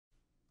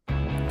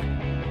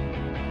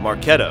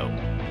Marketo,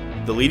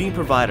 the leading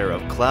provider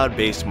of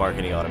cloud-based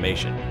marketing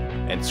automation,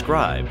 and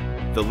Scribe,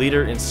 the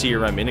leader in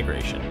CRM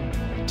integration,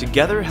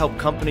 together help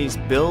companies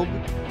build,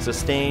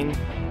 sustain,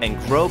 and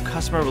grow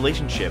customer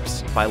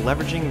relationships by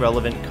leveraging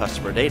relevant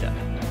customer data.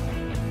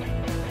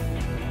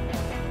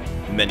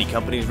 Many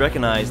companies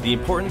recognize the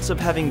importance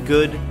of having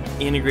good,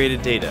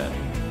 integrated data,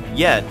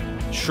 yet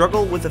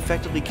struggle with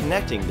effectively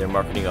connecting their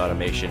marketing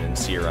automation and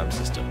CRM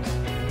systems.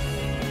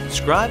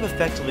 Scribe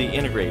effectively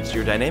integrates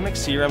your dynamic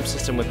CRM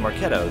system with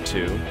Marketo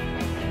to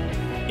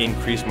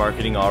increase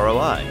marketing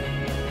ROI,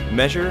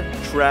 measure,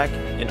 track,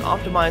 and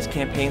optimize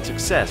campaign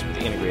success with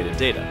integrated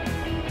data,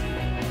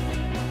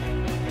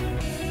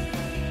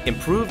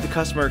 improve the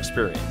customer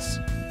experience,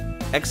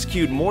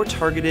 execute more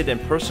targeted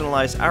and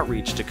personalized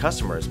outreach to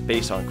customers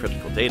based on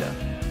critical data,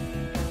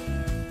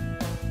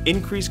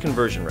 increase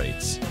conversion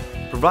rates,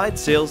 provide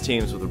sales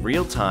teams with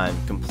real-time,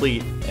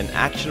 complete, and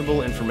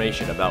actionable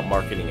information about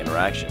marketing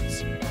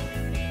interactions.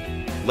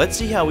 Let's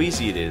see how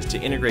easy it is to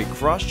integrate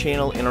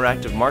cross-channel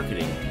interactive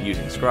marketing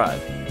using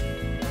Scribe.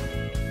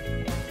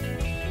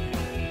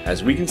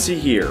 As we can see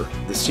here,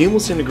 the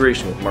seamless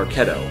integration with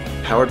Marketo,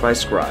 powered by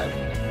Scribe,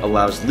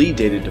 allows lead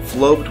data to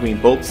flow between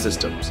both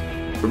systems,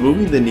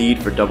 removing the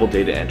need for double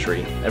data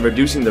entry and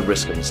reducing the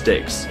risk of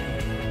mistakes.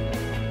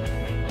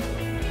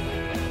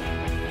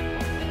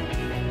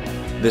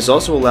 This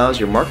also allows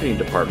your marketing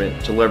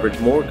department to leverage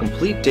more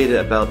complete data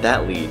about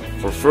that lead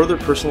for further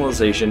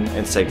personalization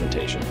and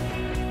segmentation.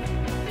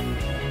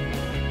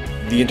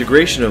 The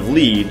integration of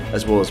lead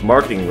as well as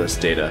marketing list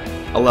data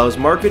allows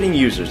marketing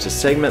users to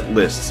segment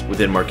lists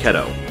within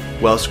Marketo,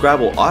 while Scribe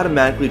will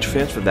automatically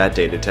transfer that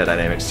data to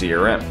Dynamic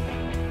CRM.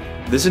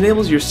 This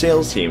enables your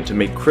sales team to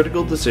make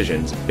critical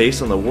decisions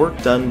based on the work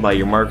done by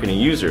your marketing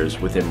users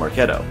within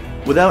Marketo,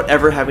 without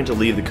ever having to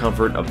leave the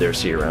comfort of their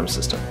CRM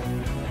system.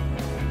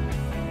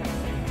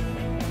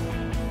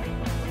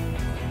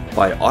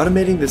 By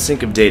automating the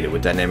sync of data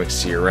with Dynamic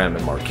CRM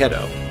and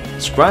Marketo,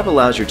 Scribe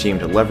allows your team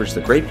to leverage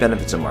the great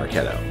benefits of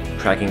Marketo,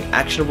 tracking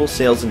actionable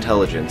sales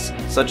intelligence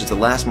such as the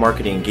last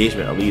marketing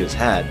engagement a lead has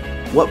had,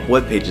 what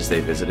web pages they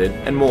visited,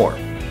 and more,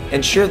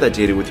 and share that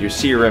data with your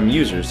CRM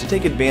users to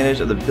take advantage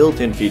of the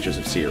built-in features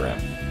of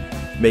CRM,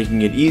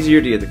 making it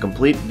easier to get the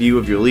complete view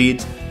of your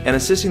leads and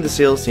assisting the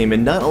sales team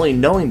in not only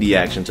knowing the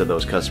actions of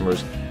those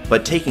customers,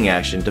 but taking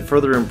action to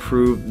further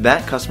improve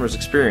that customer's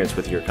experience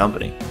with your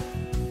company.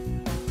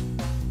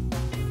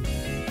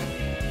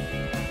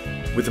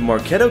 With the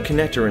Marketo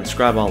connector in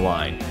Scribe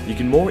Online, you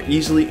can more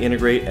easily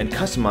integrate and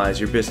customize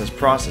your business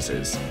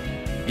processes,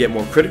 get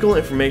more critical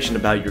information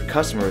about your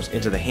customers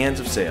into the hands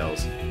of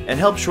sales, and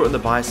help shorten the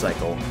buy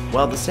cycle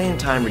while at the same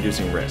time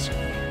reducing risk.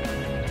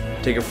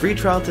 Take a free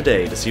trial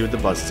today to see what the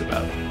buzz is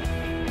about.